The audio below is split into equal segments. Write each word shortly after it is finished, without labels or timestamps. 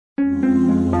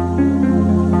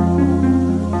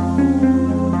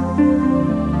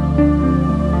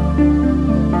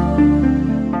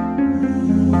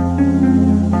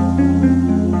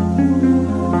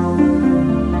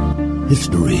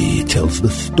tells the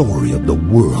story of the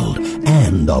world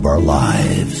and of our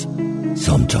lives.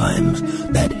 Sometimes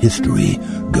that history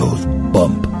goes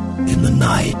bump in the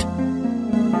night.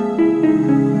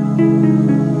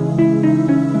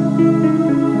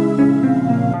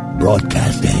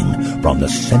 Broadcasting from the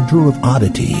center of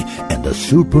oddity and the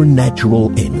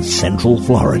supernatural in Central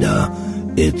Florida,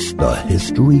 it's the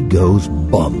History Goes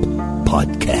Bump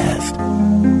podcast.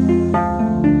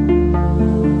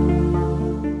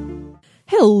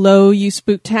 Hello, you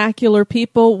spooktacular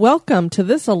people. Welcome to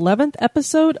this 11th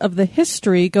episode of the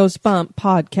History Goes Bump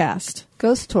podcast.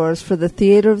 Ghost tours for the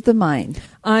theater of the mind.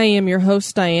 I am your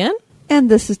host, Diane. And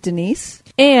this is Denise.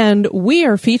 And we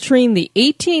are featuring the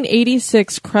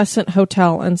 1886 Crescent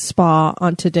Hotel and Spa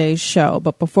on today's show.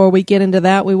 But before we get into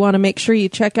that, we want to make sure you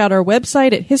check out our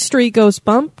website at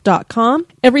historygoesbump.com.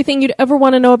 Everything you'd ever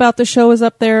want to know about the show is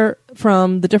up there,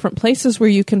 from the different places where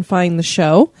you can find the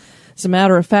show. As a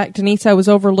matter of fact, Denise, I was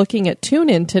overlooking at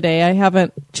TuneIn today. I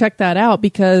haven't checked that out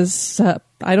because,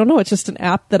 I don't know, it's just an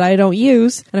app that I don't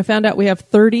use. And I found out we have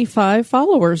 35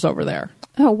 followers over there.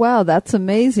 Oh, wow, that's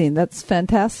amazing. That's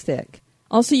fantastic.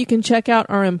 Also, you can check out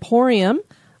our Emporium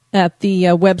at the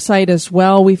website as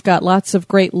well. We've got lots of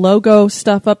great logo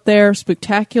stuff up there,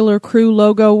 Spooktacular Crew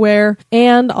logo wear,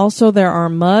 and also there are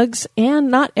mugs, and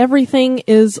not everything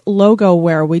is logo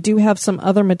wear. We do have some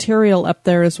other material up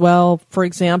there as well. For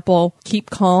example, Keep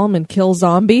Calm and Kill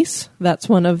Zombies. That's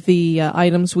one of the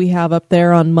items we have up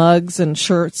there on mugs and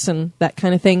shirts and that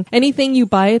kind of thing. Anything you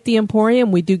buy at the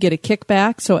Emporium, we do get a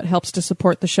kickback, so it helps to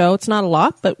support the show. It's not a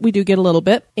lot, but we do get a little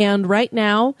bit. And right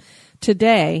now,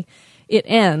 today, it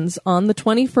ends on the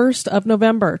 21st of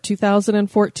November,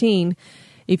 2014.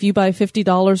 If you buy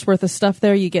 $50 worth of stuff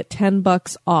there, you get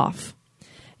 $10 off.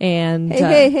 And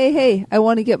Hey, I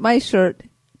want to get my shirt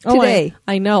today.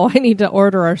 I know. I need to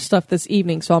order our stuff this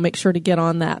evening, so I'll make sure to get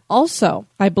on that. Also,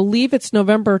 I believe it's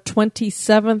November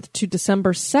 27th to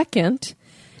December 2nd.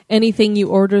 Anything you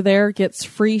order there gets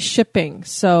free shipping.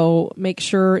 So make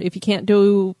sure, if you can't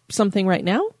do something right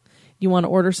now, you want to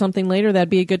order something later, that'd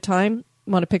be a good time.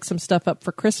 Want to pick some stuff up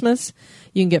for Christmas,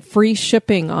 you can get free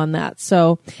shipping on that.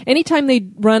 So anytime they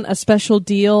run a special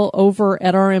deal over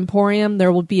at our Emporium,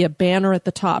 there will be a banner at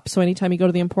the top. So anytime you go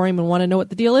to the Emporium and want to know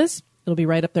what the deal is, it'll be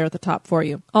right up there at the top for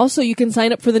you. Also, you can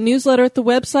sign up for the newsletter at the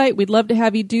website. We'd love to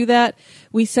have you do that.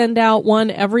 We send out one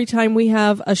every time we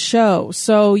have a show.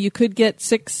 So you could get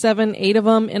 6, 7, 8 of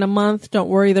them in a month. Don't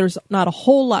worry, there's not a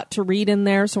whole lot to read in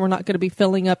there. So we're not going to be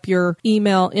filling up your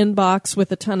email inbox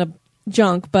with a ton of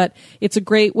junk, but it's a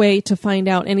great way to find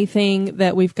out anything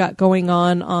that we've got going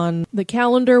on the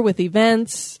calendar with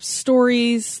events,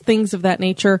 stories, things of that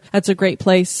nature. That's a great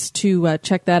place to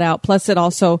check that out. Plus, it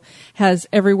also has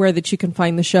everywhere that you can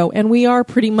find the show, and we are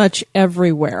pretty much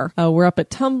everywhere. We're up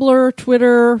at Tumblr,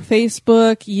 Twitter,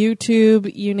 Facebook,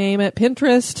 YouTube, you name it,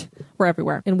 Pinterest. We're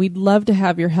everywhere. And we'd love to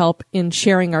have your help in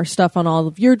sharing our stuff on all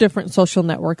of your different social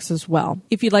networks as well.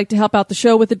 If you'd like to help out the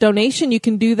show with a donation, you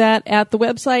can do that at the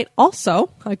website. Also,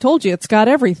 I told you, it's got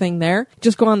everything there.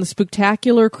 Just go on the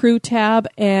Spooktacular Crew tab,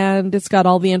 and it's got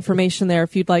all the information there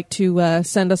if you'd like to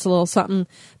send us a little something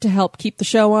to help keep the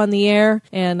show on the air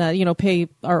and, pay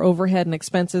our overhead and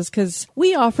expenses, because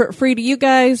we offer it free to you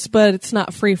guys, but it's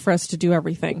not free for us to do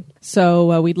everything.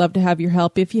 So we'd love to have your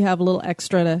help. If you have a little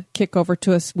extra to kick over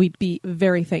to us, we'd be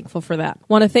very thankful for that.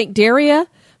 Want to thank Daria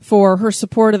for her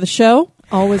support of the show.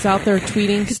 Always out there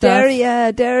tweeting stuff.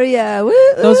 Daria, woo!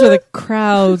 Those are the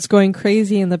crowds going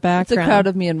crazy in the background. It's a crowd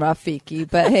of me and Rafiki,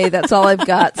 but hey, that's all I've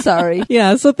got. Sorry.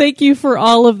 Yeah, so thank you for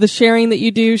all of the sharing that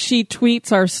you do. She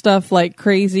tweets our stuff like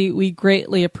crazy. We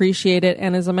greatly appreciate it.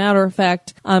 And as a matter of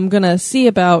fact, I'm going to see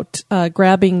about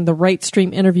grabbing the Right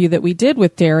Stream interview that we did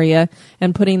with Daria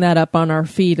and putting that up on our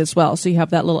feed as well. So you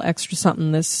have that little extra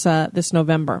something this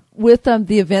November. With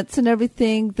the events and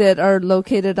everything that are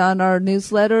located on our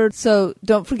newsletter. So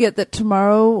don't forget that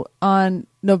tomorrow on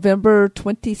November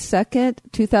 22nd,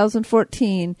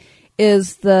 2014,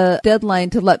 is the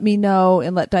deadline to let me know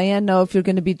and let Diane know if you're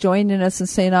going to be joining us in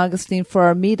St. Augustine for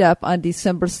our meetup on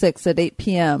December 6th at 8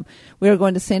 p.m. We are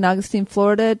going to St. Augustine,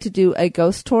 Florida to do a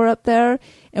ghost tour up there,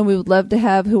 and we would love to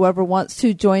have whoever wants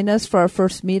to join us for our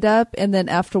first meetup, and then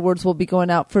afterwards we'll be going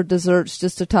out for desserts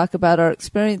just to talk about our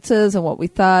experiences and what we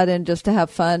thought and just to have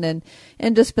fun and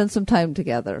just spend some time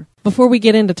together. Before we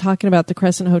get into talking about the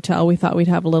Crescent Hotel, we thought we'd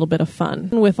have a little bit of fun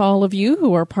with all of you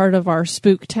who are part of our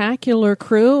Spooktacular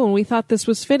crew, and we thought this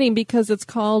was fitting because it's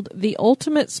called The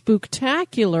Ultimate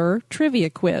Spooktacular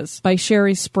Trivia Quiz by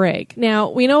Sherry Sprague.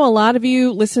 Now, we know a lot of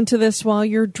you listen to this while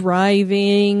you're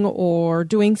driving or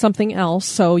doing something else,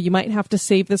 so you might have to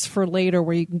save this for later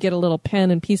where you can get a little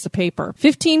pen and piece of paper.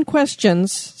 15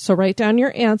 questions, so write down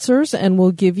your answers, and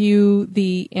we'll give you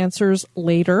the answers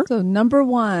later. So number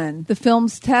 1, the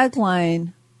film's tagline,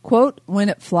 quote, "When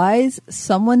it flies,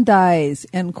 someone dies,"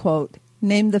 end quote.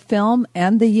 Name the film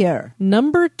and the year.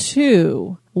 Number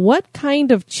 2, what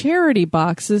kind of charity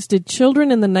boxes did children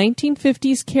in the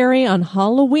 1950s carry on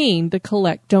Halloween to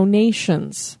collect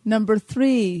donations? Number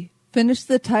 3, finish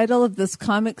the title of this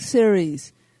comic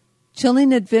series,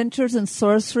 Chilling Adventures in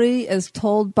Sorcery as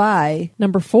told by...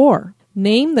 Number 4,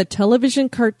 name the television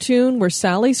cartoon where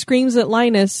Sally screams at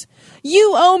Linus,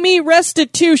 "You owe me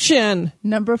restitution!"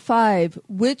 Number 5,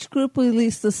 which group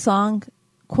released the song,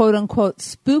 quote-unquote,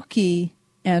 Spooky,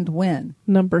 and when?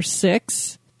 Number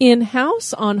 6, in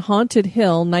House on Haunted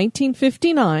Hill,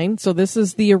 1959, so this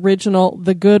is the original,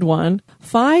 the good one,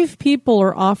 5 people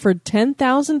are offered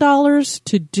 $10,000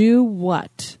 to do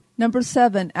what? Number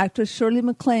 7, actress Shirley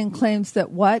MacLaine claims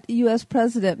that what U.S.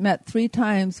 president met 3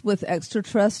 times with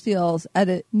extraterrestrials at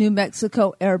a New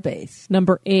Mexico air base?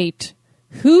 Number 8,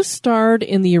 who starred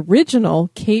in the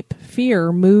original Cape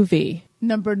Fear movie?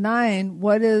 Number 9,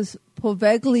 what is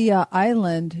Poveglia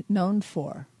Island known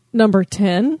for? Number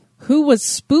 10, who was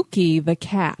Spooky the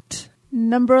cat?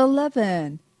 Number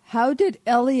 11, how did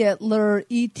Elliot lure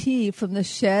E.T. from the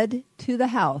shed to the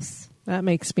house? That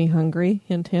makes me hungry,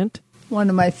 hint, hint. One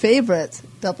of my favorites,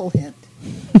 double hint.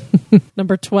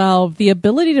 Number 12, the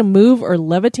ability to move or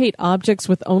levitate objects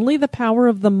with only the power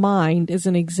of the mind is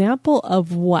an example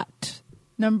of what?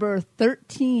 Number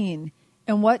 13,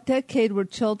 in what decade were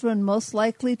children most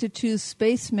likely to choose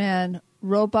spaceman,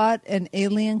 robot, and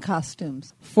alien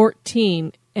costumes?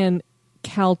 14, in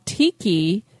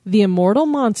Kaltiki, the immortal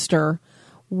monster,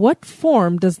 what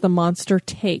form does the monster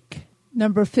take?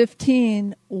 Number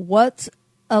 15, what's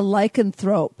a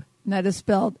lycanthrope? And that is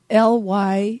spelled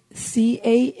Lycanthrope.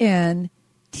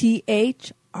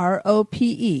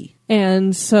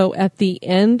 And so at the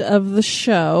end of the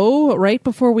show, right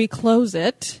before we close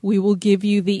it, we will give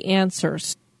you the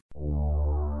answers.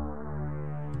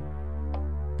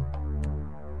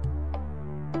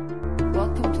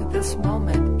 Welcome to this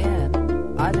moment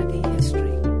in Oddity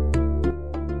History.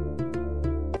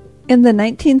 In the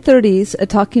 1930s, a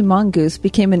talking mongoose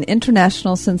became an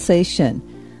international sensation.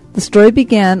 The story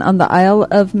began on the Isle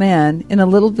of Man in a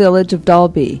little village of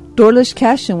Dalby. Dorlish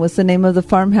Cashin was the name of the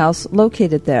farmhouse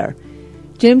located there.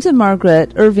 James and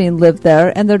Margaret Irving lived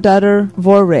there and their daughter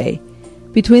Vorray.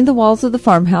 Between the walls of the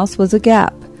farmhouse was a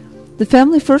gap. The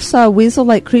family first saw a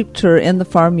weasel-like creature in the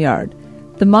farmyard.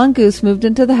 The mongoose moved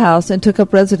into the house and took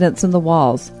up residence in the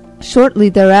walls. Shortly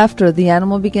thereafter, the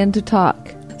animal began to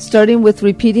talk, starting with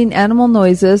repeating animal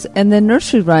noises and then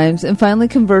nursery rhymes and finally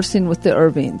conversing with the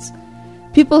Irvings.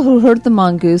 People who heard the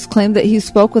mongoose claimed that he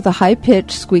spoke with a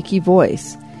high-pitched, squeaky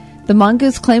voice. The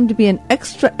mongoose claimed to be an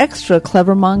extra, extra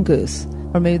clever mongoose.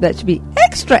 Or maybe that should be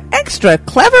extra, extra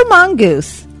clever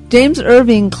mongoose. James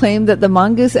Irving claimed that the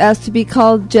mongoose asked to be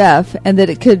called Jeff and that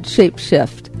it could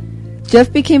shapeshift.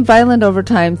 Jeff became violent over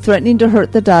time, threatening to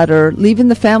hurt the daughter, leaving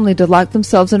the family to lock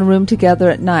themselves in a room together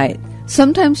at night.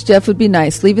 Sometimes Jeff would be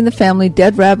nice, leaving the family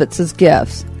dead rabbits as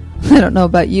gifts. I don't know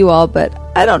about you all, but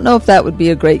I don't know if that would be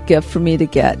a great gift for me to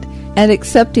get. And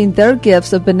accepting their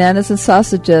gifts of bananas and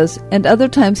sausages, and other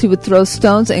times he would throw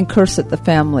stones and curse at the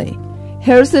family.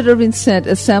 Hairs that Irving sent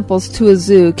as samples to a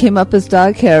zoo came up as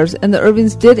dog hairs, and the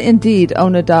Irvings did indeed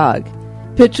own a dog.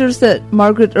 Pictures that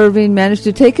Margaret Irving managed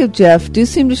to take of Jeff do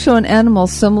seem to show an animal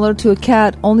similar to a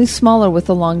cat, only smaller with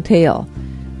a long tail.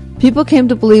 People came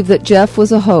to believe that Jeff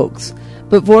was a hoax,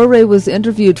 but Vorray was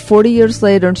interviewed 40 years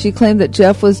later and she claimed that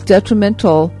Jeff was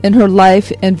detrimental in her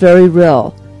life and very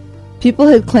real. People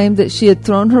had claimed that she had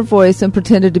thrown her voice and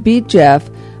pretended to be Jeff,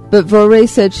 but Vorray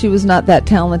said she was not that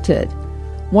talented.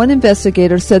 One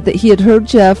investigator said that he had heard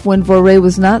Jeff when Vorray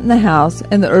was not in the house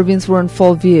and the Irvings were in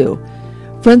full view.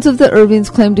 Friends of the Irvings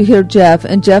claimed to hear Jeff,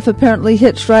 and Jeff apparently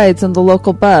hitched rides on the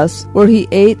local bus where he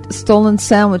ate stolen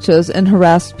sandwiches and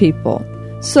harassed people.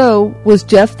 So, was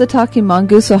Jeff the talking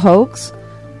mongoose a hoax?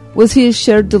 Was he a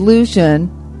shared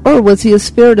delusion, or was he a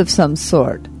spirit of some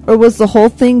sort? Or was the whole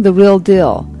thing the real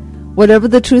deal? Whatever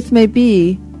the truth may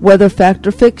be, whether fact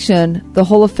or fiction, the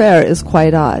whole affair is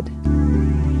quite odd.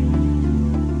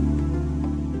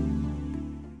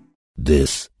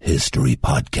 This history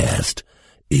podcast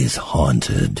is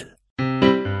haunted.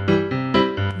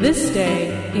 This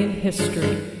Day in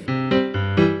History.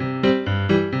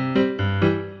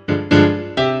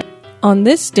 On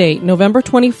this date, November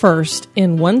 21st,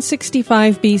 in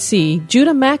 165 BC,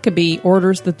 Judah Maccabee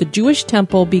orders that the Jewish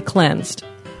temple be cleansed.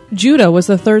 Judah was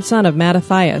the third son of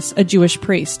Mattathias, a Jewish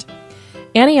priest.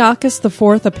 Antiochus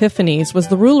IV Epiphanes was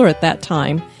the ruler at that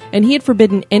time, and he had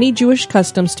forbidden any Jewish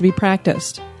customs to be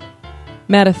practiced.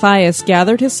 Mattathias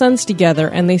gathered his sons together,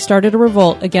 and they started a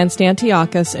revolt against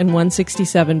Antiochus in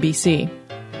 167 BC.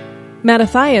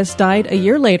 Mattathias died a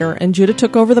year later, and Judah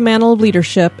took over the mantle of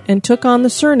leadership and took on the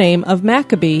surname of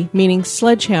Maccabee, meaning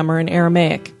sledgehammer in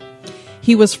Aramaic.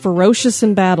 He was ferocious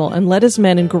in battle and led his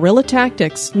men in guerrilla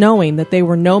tactics, knowing that they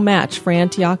were no match for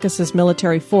Antiochus's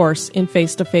military force in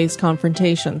face-to-face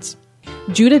confrontations.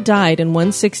 Judah died in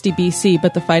 160 BC,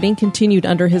 but the fighting continued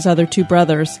under his other two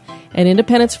brothers, and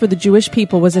independence for the Jewish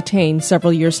people was attained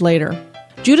several years later.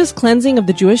 Judah's cleansing of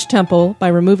the Jewish temple by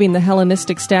removing the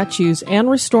Hellenistic statues and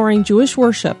restoring Jewish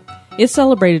worship is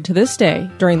celebrated to this day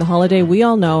during the holiday we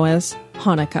all know as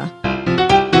Hanukkah.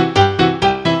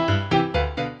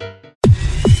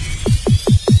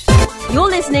 You're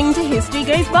listening to History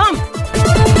Goes Bump.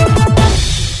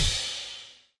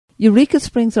 Eureka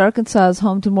Springs, Arkansas is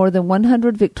home to more than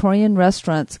 100 Victorian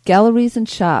restaurants, galleries, and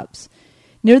shops.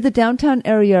 Near the downtown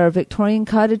area are Victorian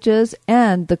cottages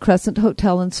and the Crescent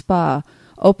Hotel and Spa,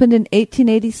 opened in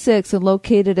 1886 and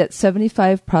located at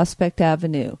 75 Prospect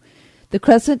Avenue. The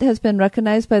Crescent has been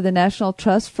recognized by the National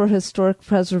Trust for Historic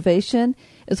Preservation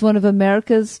as one of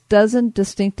America's dozen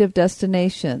distinctive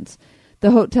destinations.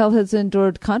 The hotel has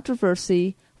endured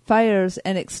controversy, fires,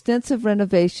 and extensive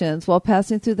renovations while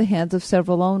passing through the hands of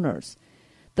several owners.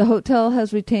 The hotel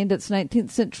has retained its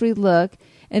 19th century look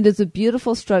and is a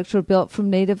beautiful structure built from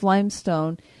native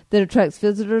limestone that attracts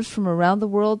visitors from around the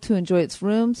world to enjoy its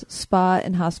rooms, spa,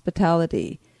 and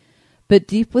hospitality. But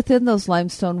deep within those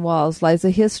limestone walls lies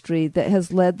a history that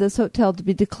has led this hotel to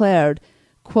be declared,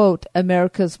 quote,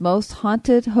 America's most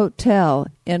haunted hotel,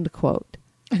 end quote.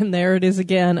 And there it is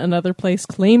again, another place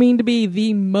claiming to be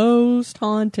the most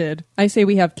haunted. I say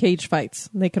we have cage fights.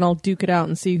 They can all duke it out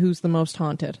and see who's the most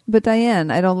haunted. But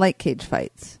Diane, I don't like cage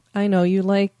fights. I know, you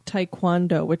like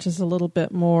Taekwondo, which is a little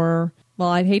bit more, well,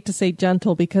 I'd hate to say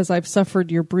gentle because I've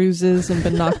suffered your bruises and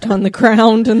been knocked on the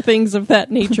ground and things of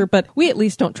that nature, but we at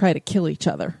least don't try to kill each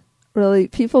other. Really,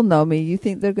 people know me. You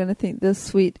think they're going to think this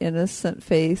sweet, innocent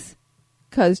face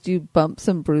caused you bumps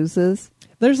and bruises?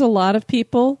 There's a lot of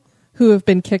people who have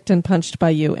been kicked and punched by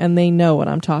you, and they know what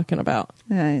I'm talking about.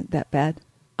 Ain't that bad.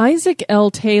 Isaac L.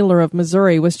 Taylor of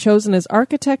Missouri was chosen as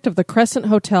architect of the Crescent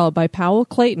Hotel by Powell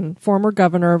Clayton, former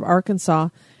governor of Arkansas,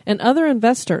 and other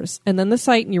investors, and then the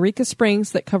site in Eureka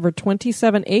Springs that covered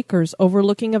 27 acres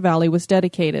overlooking a valley was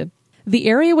dedicated. The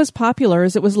area was popular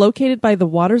as it was located by the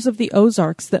waters of the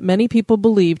Ozarks that many people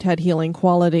believed had healing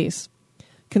qualities.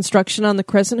 Construction on the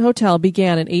Crescent Hotel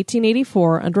began in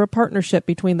 1884 under a partnership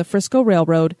between the Frisco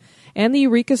Railroad and the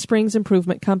Eureka Springs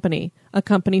Improvement Company, a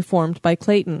company formed by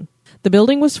Clayton. The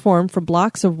building was formed from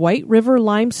blocks of White River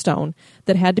limestone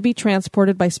that had to be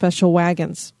transported by special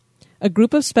wagons. A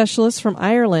group of specialists from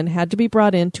Ireland had to be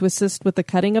brought in to assist with the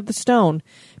cutting of the stone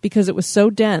because it was so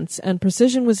dense and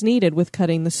precision was needed with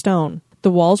cutting the stone.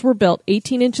 The walls were built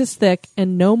 18 inches thick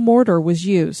and no mortar was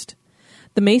used.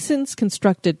 The masons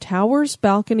constructed towers,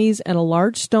 balconies, and a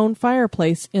large stone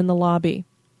fireplace in the lobby.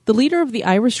 The leader of the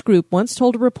Irish group once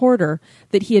told a reporter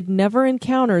that he had never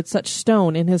encountered such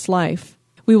stone in his life.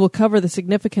 We will cover the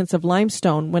significance of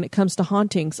limestone when it comes to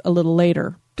hauntings a little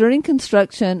later. During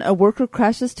construction, a worker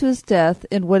crashes to his death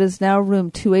in what is now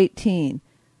room 218.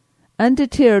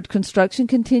 Undeterred, construction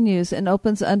continues and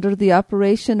opens under the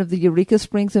operation of the Eureka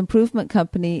Springs Improvement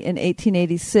Company in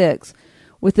 1886,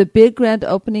 with a big grand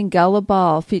opening gala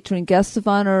ball featuring guests of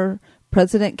honor,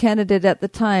 president candidate at the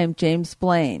time, James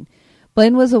Blaine.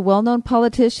 Blaine was a well-known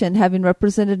politician, having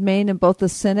represented Maine in both the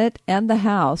Senate and the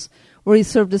House, where he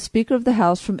served as Speaker of the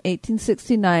House from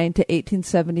 1869 to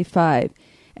 1875,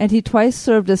 and he twice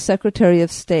served as Secretary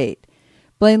of State.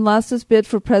 Blaine lost his bid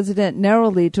for president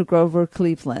narrowly to Grover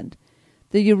Cleveland.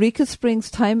 The Eureka Springs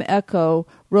Time-Echo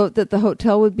wrote that the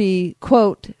hotel would be,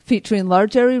 quote, featuring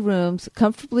large airy rooms,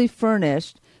 comfortably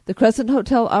furnished. The Crescent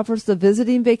Hotel offers the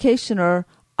visiting vacationer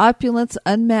opulence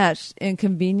unmatched in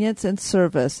convenience and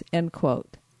service, end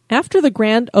quote. After the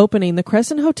grand opening, the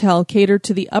Crescent Hotel catered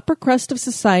to the upper crust of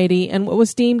society and what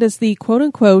was deemed as the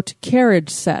quote-unquote carriage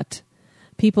set.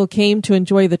 People came to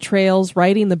enjoy the trails,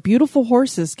 riding the beautiful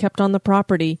horses kept on the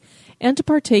property, and to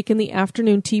partake in the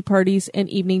afternoon tea parties and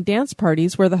evening dance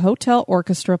parties where the hotel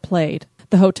orchestra played.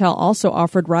 The hotel also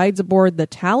offered rides aboard the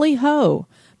Tally-Ho,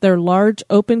 their large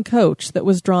open coach that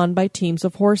was drawn by teams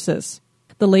of horses.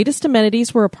 The latest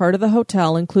amenities were a part of the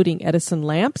hotel, including Edison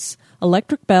lamps,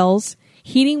 electric bells,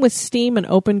 heating with steam and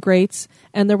open grates,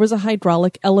 and there was a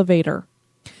hydraulic elevator.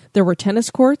 There were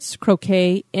tennis courts,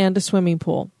 croquet, and a swimming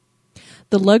pool.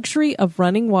 The luxury of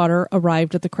running water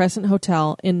arrived at the Crescent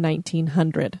Hotel in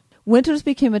 1900. Winters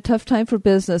became a tough time for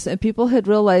business, and people had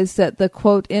realized that the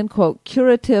quote-unquote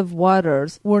curative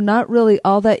waters were not really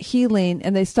all that healing,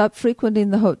 and they stopped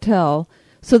frequenting the hotel.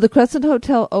 So the Crescent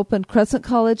Hotel opened Crescent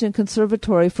College and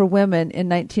Conservatory for Women in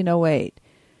 1908.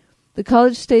 The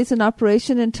college stays in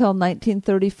operation until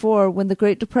 1934, when the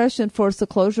Great Depression forced the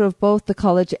closure of both the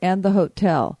college and the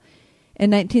hotel. In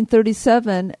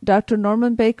 1937, Dr.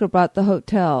 Norman Baker bought the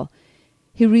hotel.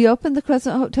 He reopened the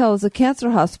Crescent Hotel as a cancer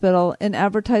hospital and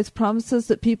advertised promises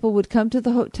that people would come to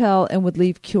the hotel and would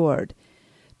leave cured.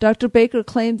 Dr. Baker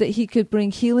claimed that he could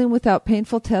bring healing without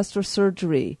painful tests or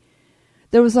surgery.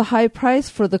 There was a high price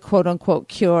for the quote-unquote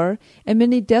cure, and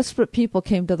many desperate people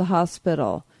came to the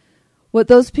hospital. What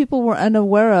those people were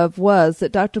unaware of was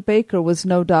that Dr. Baker was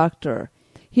no doctor.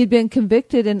 He'd been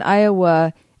convicted in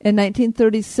Iowa in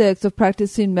 1936 of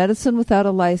practicing medicine without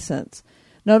a license.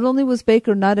 Not only was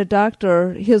Baker not a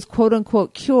doctor, his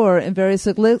quote-unquote cure and various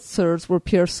elixirs were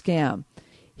pure scam.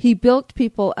 He bilked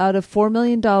people out of $4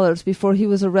 million before he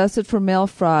was arrested for mail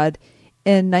fraud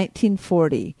in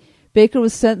 1940. Baker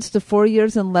was sentenced to 4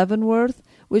 years in Leavenworth,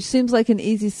 which seems like an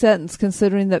easy sentence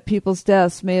considering that people's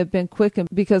deaths may have been quickened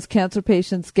because cancer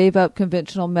patients gave up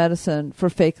conventional medicine for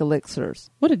fake elixirs.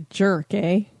 What a jerk,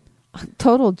 eh?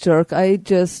 Total jerk.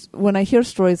 When I hear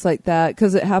stories like that,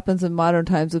 because it happens in modern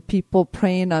times of people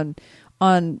preying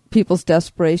on people's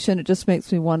desperation, it just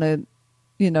makes me want to,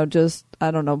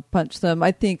 punch them.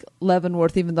 I think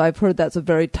Leavenworth, even though I've heard that's a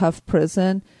very tough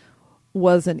prison,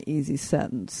 was an easy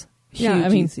sentence.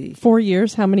 Easy. 4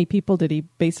 years, how many people did he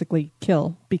basically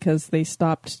kill because they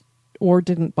stopped or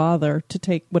didn't bother to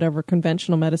take whatever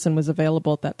conventional medicine was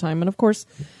available at that time? And of course,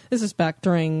 this is back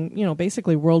during,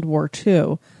 basically World War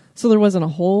II. So there wasn't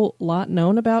a whole lot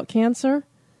known about cancer.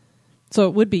 So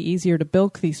it would be easier to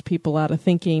bilk these people out of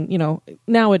thinking,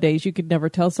 nowadays you could never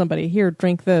tell somebody, here,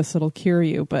 drink this, it'll cure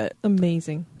you. But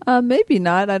amazing. Maybe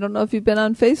not. I don't know if you've been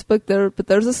on Facebook there, but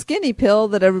there's a skinny pill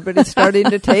that everybody's starting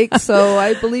to take. So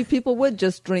I believe people would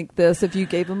just drink this if you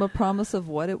gave them a promise of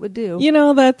what it would do.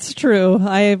 That's true.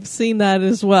 I've seen that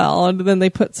as well. And then they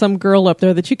put some girl up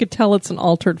there that you could tell it's an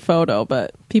altered photo,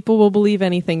 but people will believe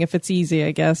anything if it's easy,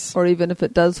 I guess. Or even if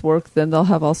it does work, then they'll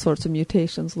have all sorts of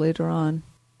mutations later on.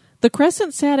 The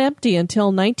Crescent sat empty until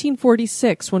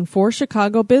 1946 when 4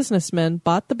 Chicago businessmen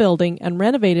bought the building and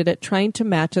renovated it trying to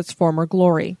match its former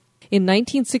glory. In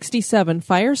 1967,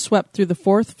 fire swept through the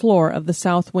 4th floor of the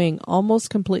south wing, almost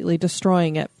completely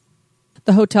destroying it.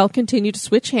 The hotel continued to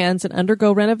switch hands and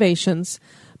undergo renovations,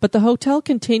 but the hotel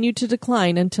continued to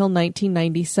decline until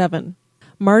 1997.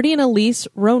 Marty and Elise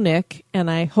Roenick,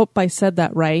 and I hope I said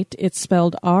that right, it's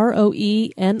spelled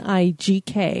Roenig,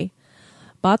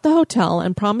 bought the hotel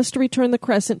and promised to return the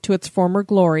Crescent to its former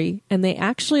glory, and they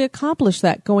actually accomplished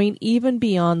that, going even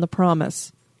beyond the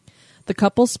promise. The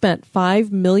couple spent $5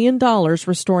 million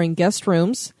restoring guest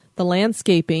rooms, the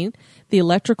landscaping, the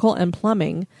electrical and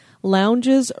plumbing,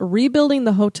 lounges, rebuilding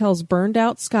the hotel's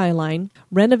burned-out skyline,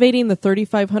 renovating the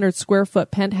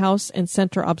 3,500-square-foot penthouse and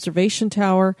center observation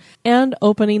tower, and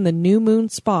opening the New Moon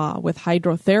Spa with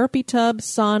hydrotherapy tub,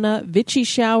 sauna, Vichy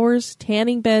showers,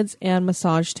 tanning beds, and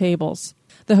massage tables.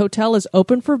 The hotel is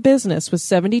open for business with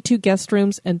 72 guest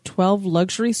rooms and 12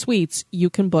 luxury suites you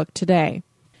can book today.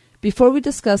 Before we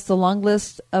discuss the long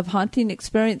list of haunting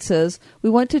experiences, we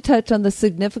want to touch on the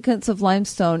significance of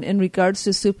limestone in regards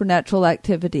to supernatural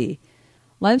activity.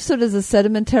 Limestone is a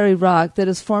sedimentary rock that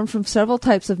is formed from several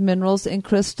types of minerals and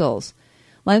crystals.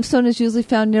 Limestone is usually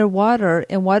found near water,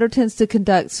 and water tends to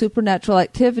conduct supernatural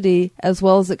activity as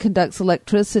well as it conducts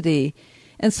electricity.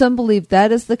 And some believe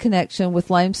that is the connection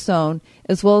with limestone,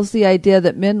 as well as the idea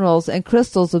that minerals and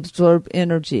crystals absorb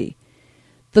energy.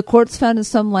 The quartz found in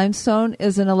some limestone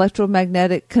is an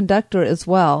electromagnetic conductor as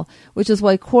well, which is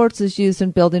why quartz is used in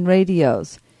building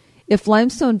radios. If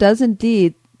limestone does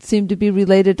indeed seem to be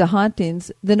related to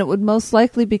hauntings, then it would most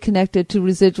likely be connected to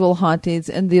residual hauntings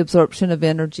and the absorption of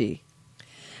energy.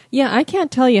 Yeah, I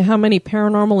can't tell you how many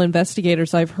paranormal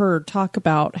investigators I've heard talk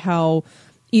about how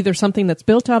either something that's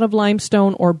built out of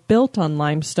limestone or built on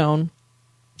limestone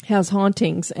has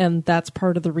hauntings, and that's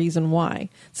part of the reason why.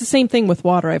 It's the same thing with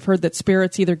water. I've heard that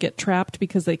spirits either get trapped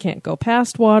because they can't go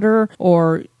past water,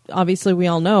 or obviously we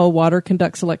all know water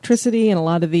conducts electricity, and a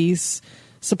lot of these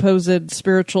supposed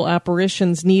spiritual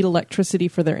apparitions need electricity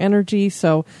for their energy.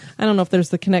 So I don't know if there's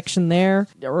the connection there,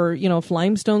 or if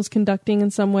limestone's conducting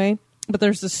in some way. But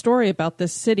there's a story about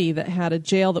this city that had a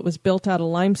jail that was built out of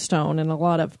limestone, and a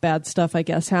lot of bad stuff, I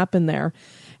guess, happened there.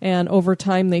 And over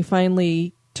time, they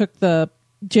finally took the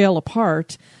jail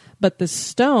apart. But the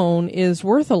stone is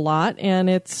worth a lot, and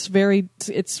it's very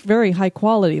high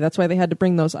quality. That's why they had to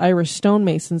bring those Irish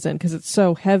stonemasons in, because it's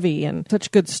so heavy and such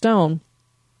good stone.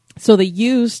 So they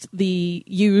used the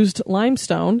used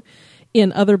limestone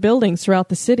in other buildings throughout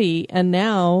the city, and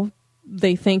now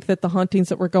they think that the hauntings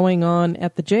that were going on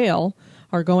at the jail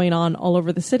are going on all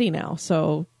over the city now.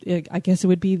 So I guess it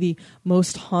would be the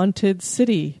most haunted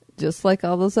city. Just like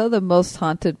all those other most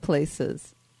haunted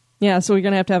places. Yeah, so we're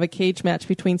going to have a cage match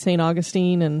between St.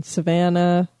 Augustine and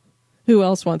Savannah. Who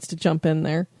else wants to jump in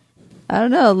there? I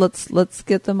don't know. Let's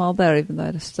get them all there, even though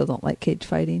I still don't like cage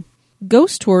fighting.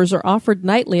 Ghost tours are offered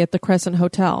nightly at the Crescent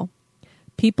Hotel.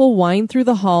 People wind through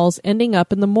the halls, ending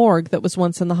up in the morgue that was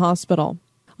once in the hospital.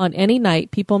 On any night,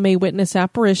 people may witness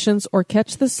apparitions or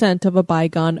catch the scent of a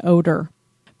bygone odor.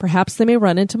 Perhaps they may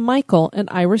run into Michael, an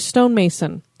Irish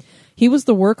stonemason. He was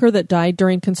the worker that died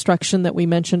during construction that we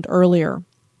mentioned earlier.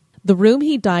 The room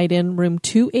he died in, room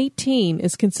 218,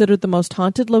 is considered the most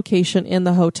haunted location in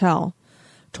the hotel.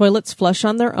 Toilets flush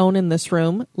on their own in this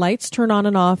room, lights turn on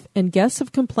and off, and guests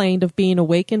have complained of being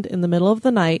awakened in the middle of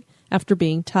the night after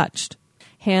being touched.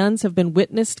 Hands have been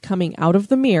witnessed coming out of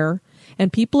the mirror,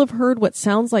 and people have heard what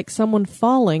sounds like someone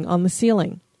falling on the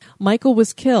ceiling. Michael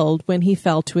was killed when he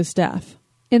fell to his death.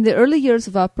 In the early years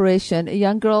of operation, a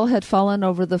young girl had fallen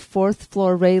over the 4th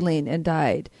floor railing and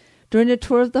died. During a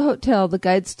tour of the hotel, the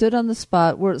guide stood on the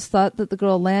spot where it's thought that the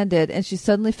girl landed, and she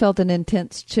suddenly felt an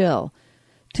intense chill.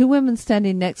 2 women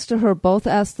standing next to her both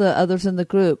asked the others in the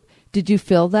group, "Did you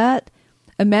feel that?"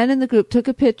 A man in the group took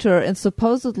a picture, and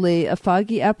supposedly a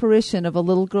foggy apparition of a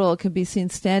little girl can be seen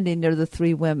standing near the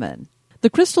 3 women. The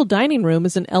Crystal Dining Room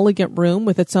is an elegant room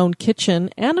with its own kitchen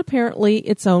and apparently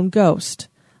its own ghost.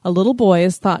 A little boy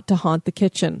is thought to haunt the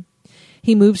kitchen.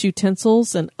 He moves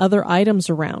utensils and other items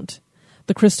around.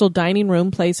 The Crystal Dining Room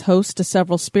plays host to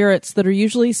several spirits that are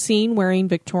usually seen wearing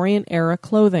Victorian-era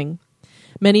clothing.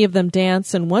 Many of them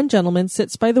dance, and one gentleman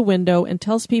sits by the window and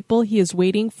tells people he is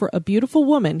waiting for a beautiful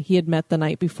woman he had met the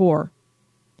night before.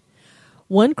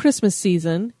 One Christmas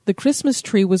season, the Christmas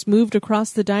tree was moved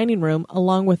across the dining room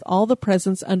along with all the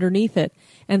presents underneath it,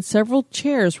 and several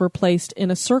chairs were placed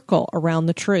in a circle around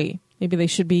the tree. Maybe they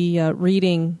should be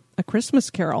reading A Christmas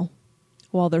Carol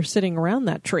while they're sitting around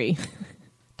that tree.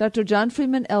 Dr. John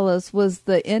Freeman Ellis was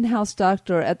the in-house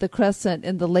doctor at the Crescent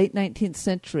in the late 19th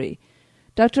century.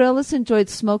 Dr. Ellis enjoyed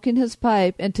smoking his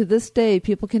pipe, and to this day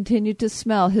people continue to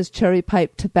smell his cherry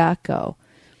pipe tobacco.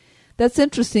 That's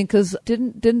interesting, because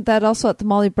didn't that also at the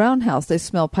Molly Brown house, they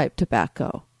smell pipe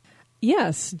tobacco?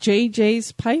 Yes,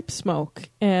 JJ's pipe smoke,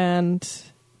 and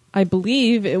I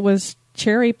believe it was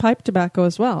cherry pipe tobacco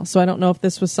as well. So I don't know if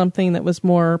this was something that was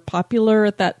more popular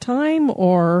at that time,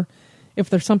 or if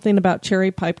there's something about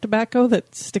cherry pipe tobacco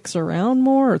that sticks around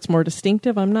more, or it's more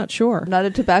distinctive. I'm not sure. I'm not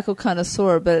a tobacco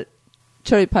connoisseur, but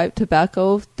cherry pipe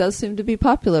tobacco does seem to be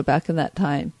popular back in that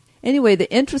time. Anyway,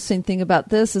 the interesting thing about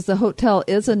this is the hotel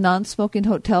is a non-smoking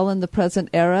hotel in the present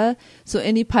era, so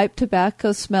any pipe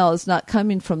tobacco smell is not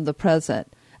coming from the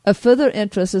present. Of further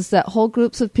interest is that whole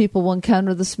groups of people will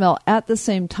encounter the smell at the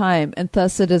same time, and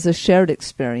thus it is a shared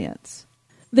experience.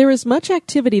 There is much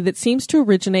activity that seems to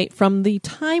originate from the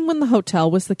time when the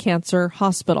hotel was the cancer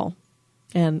hospital.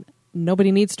 And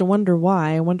nobody needs to wonder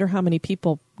why. I wonder how many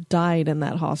people died in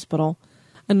that hospital.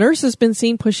 A nurse has been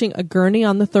seen pushing a gurney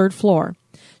on the 3rd floor.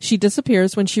 She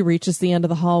disappears when she reaches the end of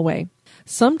the hallway.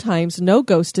 Sometimes no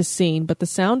ghost is seen, but the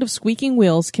sound of squeaking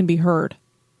wheels can be heard.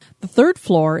 The 3rd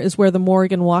floor is where the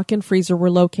morgue and walk-in freezer were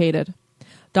located.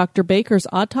 Dr. Baker's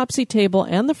autopsy table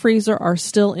and the freezer are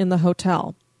still in the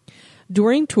hotel.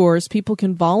 During tours, people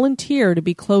can volunteer to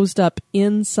be closed up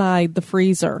inside the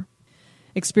freezer.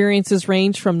 Experiences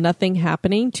range from nothing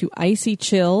happening to icy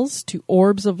chills to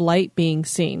orbs of light being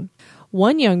seen.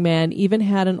 One young man even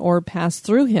had an orb pass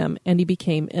through him, and he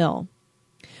became ill.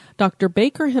 Dr.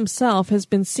 Baker himself has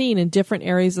been seen in different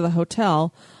areas of the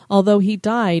hotel, although he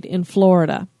died in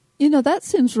Florida. You know, that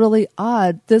seems really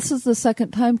odd. This is the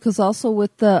second time, because also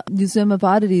with the Museum of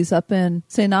Oddities up in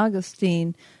St.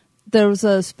 Augustine, there was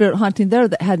a spirit haunting there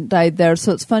that hadn't died there.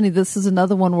 So it's funny, this is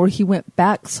another one where he went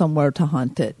back somewhere to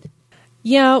haunt it.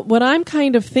 Yeah, what I'm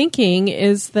kind of thinking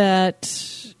is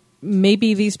that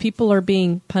maybe these people are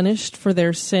being punished for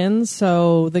their sins.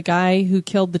 So the guy who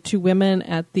killed the 2 women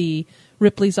at the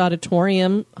Ripley's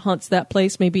Auditorium haunts that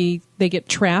place. Maybe they get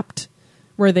trapped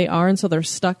where they are, and so they're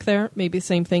stuck there. Maybe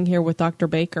same thing here with Dr.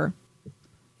 Baker.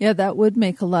 Yeah, that would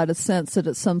make a lot of sense, that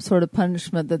it's some sort of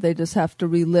punishment, that they just have to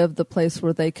relive the place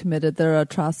where they committed their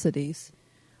atrocities.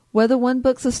 Whether one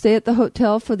books a stay at the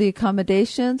hotel for the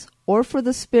accommodations or for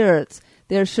the spirits,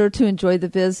 they are sure to enjoy the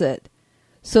visit.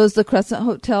 So is the Crescent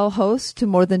Hotel host to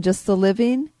more than just the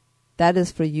living? That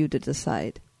is for you to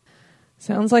decide.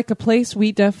 Sounds like a place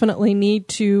we definitely need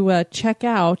to check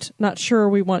out. Not sure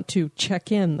we want to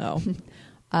check in, though.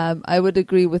 I would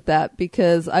agree with that,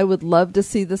 because I would love to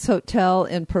see this hotel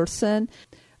in person.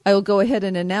 I will go ahead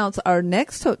and announce our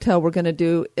next hotel we're going to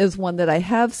do is one that I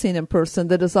have seen in person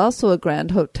that is also a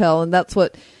grand hotel, and that's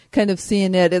what kind of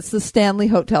seeing it. It's the Stanley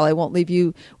Hotel. I won't leave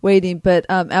you waiting, but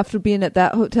after being at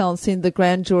that hotel and seeing the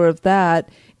grandeur of that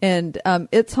and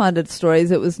its haunted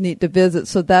stories, it was neat to visit.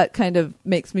 So that kind of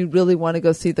makes me really want to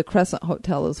go see the Crescent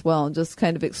Hotel as well and just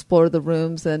kind of explore the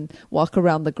rooms and walk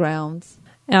around the grounds.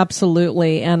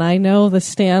 Absolutely. And I know the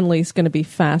Stanley's going to be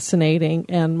fascinating.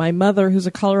 And my mother, who's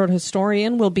a Colorado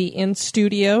historian, will be in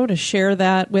studio to share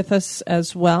that with us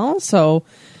as well. So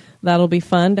that'll be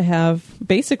fun to have.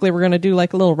 Basically, we're going to do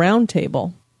like a little round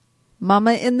table.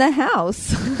 Mama in the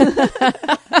house.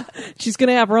 She's going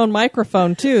to have her own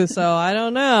microphone, too. So I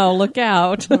don't know. Look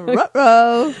out.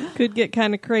 Ruh-roh. Could get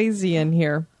kind of crazy in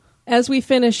here. As we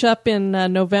finish up in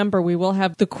November, we will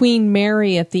have the Queen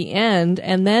Mary at the end,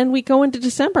 and then we go into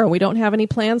December. We don't have any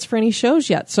plans for any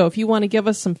shows yet. So if you want to give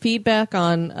us some feedback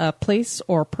on a place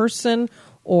or person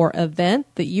or event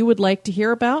that you would like to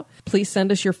hear about, please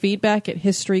send us your feedback at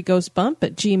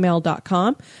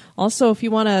historygoesbump@gmail.com. Also, if you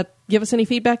want to give us any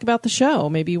feedback about the show,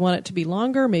 maybe you want it to be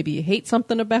longer, maybe you hate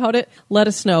something about it, let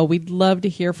us know. We'd love to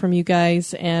hear from you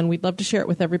guys, and we'd love to share it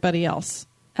with everybody else.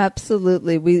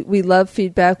 Absolutely. We love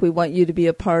feedback. We want you to be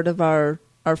a part of our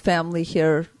family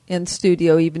here in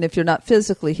studio, even if you're not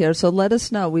physically here. So let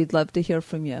us know. We'd love to hear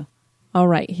from you. All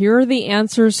right. Here are the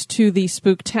answers to the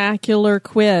Spooktacular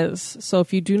quiz. So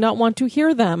if you do not want to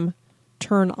hear them,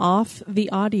 turn off the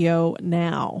audio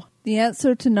now. The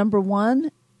answer to number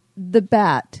 1, The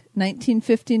Bat,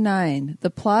 1959. The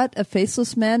plot: a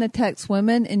faceless man attacks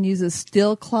women and uses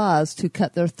steel claws to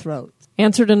cut their throats.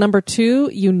 Answer to number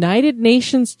 2, United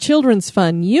Nations Children's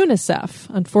Fund, UNICEF.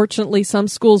 Unfortunately, some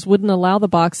schools wouldn't allow the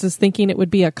boxes, thinking it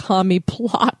would be a commie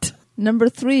plot. Number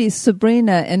 3,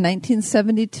 Sabrina in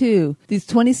 1972. These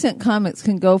 20-cent comics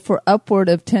can go for upward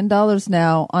of $10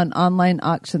 now on online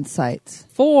auction sites.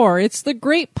 4, it's The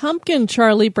Great Pumpkin,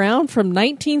 Charlie Brown from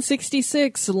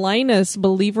 1966. Linus,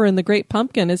 believer in The Great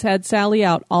Pumpkin, has had Sally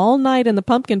out all night in the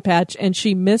pumpkin patch, and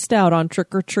she missed out on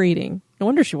trick-or-treating. No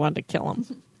wonder she wanted to kill him.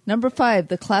 Number 5,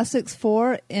 The Classics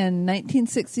 4 in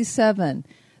 1967.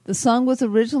 The song was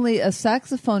originally a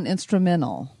saxophone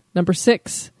instrumental. Number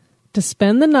 6, To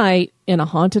Spend the Night in a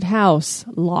Haunted House,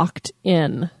 Locked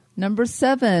In. Number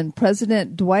 7,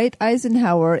 President Dwight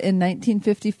Eisenhower in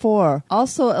 1954.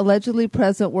 Also allegedly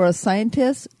present were a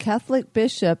scientist, Catholic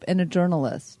bishop, and a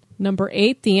journalist. Number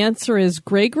 8, the answer is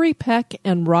Gregory Peck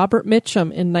and Robert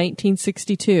Mitchum in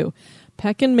 1962.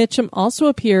 Peck and Mitchum also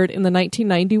appeared in the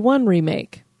 1991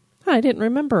 remake. I didn't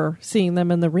remember seeing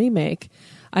them in the remake.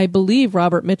 I believe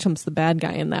Robert Mitchum's the bad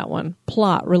guy in that one.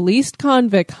 Plot: released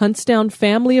convict hunts down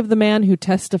family of the man who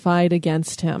testified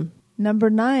against him. Number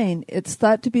 9, it's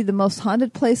thought to be the most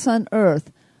haunted place on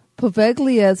Earth.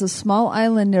 Poveglia is a small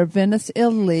island near Venice,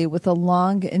 Italy, with a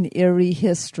long and eerie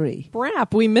history.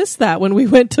 Crap, we missed that when we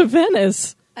went to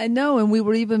Venice. I know, and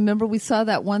remember we saw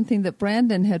that one thing that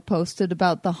Brandon had posted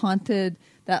about the haunted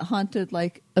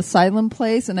like asylum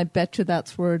place, and I bet you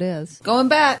that's where it is. Going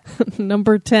back.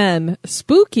 Number 10.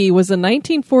 Spooky was a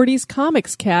 1940s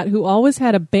comics cat who always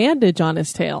had a bandage on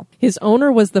his tail. His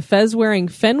owner was the fez-wearing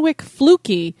Fenwick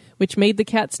Fluky, which made the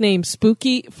cat's name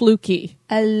Spooky Fluky.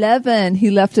 11.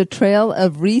 He left a trail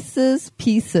of Reese's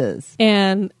Pieces.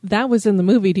 And that was in the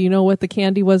movie. Do you know what the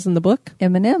candy was in the book?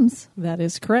 M&M's. That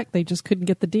is correct. They just couldn't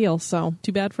get the deal, so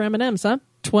too bad for M&M's, huh?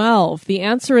 12. The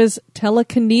answer is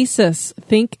telekinesis.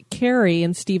 Think Carrie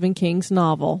in Stephen King's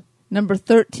novel. Number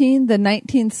 13, the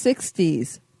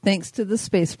 1960s, thanks to the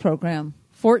space program.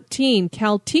 14.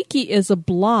 Kaltiki is a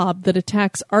blob that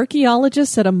attacks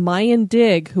archaeologists at a Mayan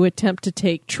dig who attempt to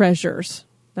take treasures.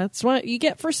 That's what you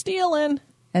get for stealing.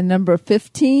 And number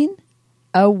 15,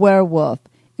 a werewolf.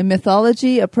 In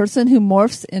mythology, a person who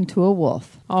morphs into a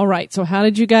wolf. All right, so how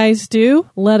did you guys do?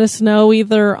 Let us know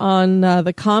either on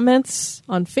the comments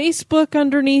on Facebook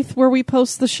underneath where we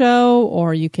post the show,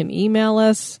 or you can email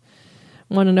us.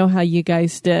 Want to know how you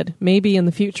guys did. Maybe in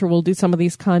the future we'll do some of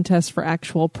these contests for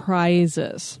actual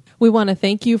prizes. We want to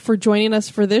thank you for joining us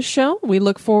for this show. We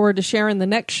look forward to sharing the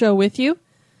next show with you.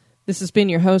 This has been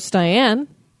your host, Diane.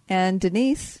 And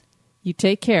Denise. You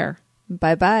take care.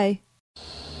 Bye-bye.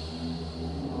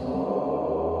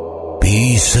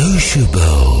 Be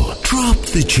sociable. Drop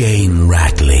the chain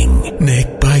rattling,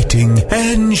 neck biting,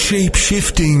 and shape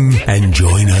shifting, and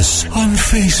join us on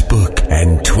Facebook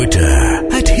and Twitter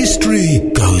at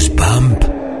History Goes Bump.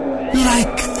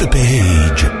 Like the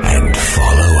page and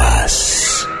follow us.